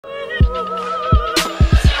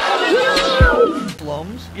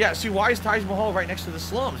slums. Yeah, see, why is Taj Mahal right next to the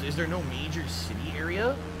slums? Is there no major city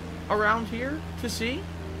area around here to see?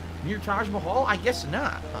 Near Taj Mahal? I guess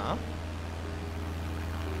not, huh?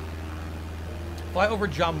 Fly over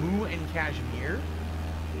Jammu and Kashmir.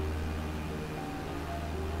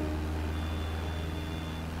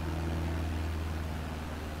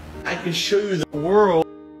 I can show you the world.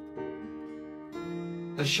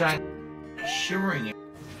 The shine, shimmering,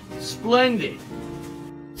 splendid.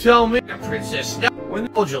 Tell me, Princess, when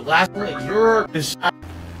told you last night you're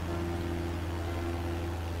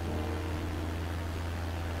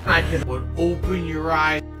I can open your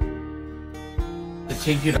eyes to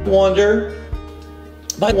take you to wonder.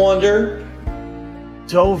 But wonder,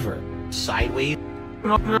 it's over. Sideways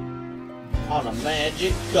on a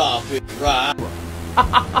magic carpet ride.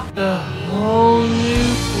 A whole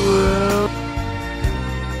new world.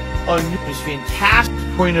 A new,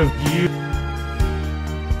 fantastic point of view.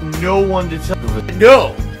 No one to tell you.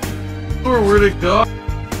 No! Where to go?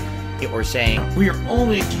 We're saying we are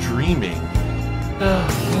only dreaming. A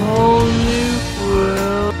whole new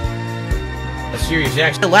world. A Series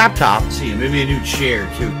X, a laptop, see, maybe a new chair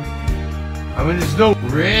too. I mean, there's no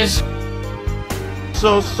risk.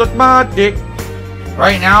 So suck my dick.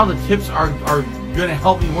 Right now, the tips are gonna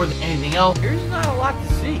help me more than anything else. There's not a lot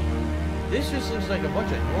to see. This just looks like a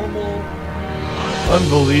bunch of normal,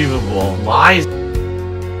 unbelievable lies.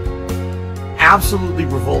 Absolutely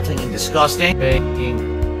revolting and disgusting.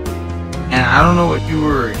 And I don't know what you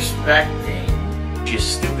were expecting. You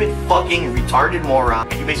stupid fucking retarded moron.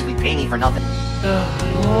 You basically pay me for nothing.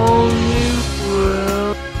 Oh,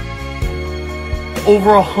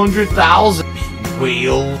 over 100,000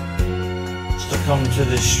 whales to come to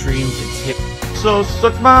the stream to tip. So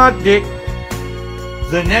suck my dick.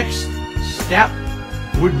 The next step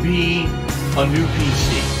would be a new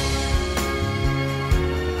PC.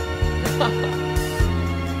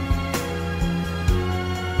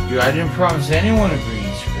 Dude, I didn't promise anyone a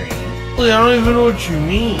green screen. I don't even know what you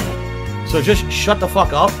mean. So just shut the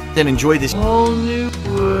fuck up, then enjoy this whole new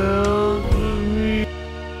world of me.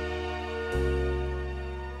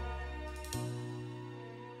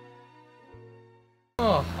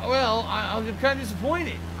 Oh, well, I'm kind of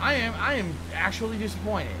disappointed. I am actually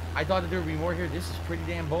disappointed. I thought that there would be more here. This is pretty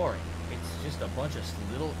damn boring. It's just a bunch of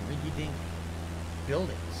little rinky-dink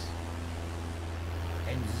buildings.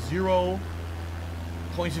 And 0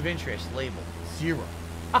 points of interest labeled. 0.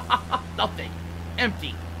 Nothing.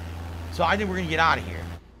 Empty. So I think we're going to get out of here.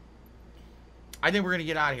 We're going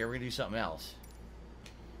to do something else.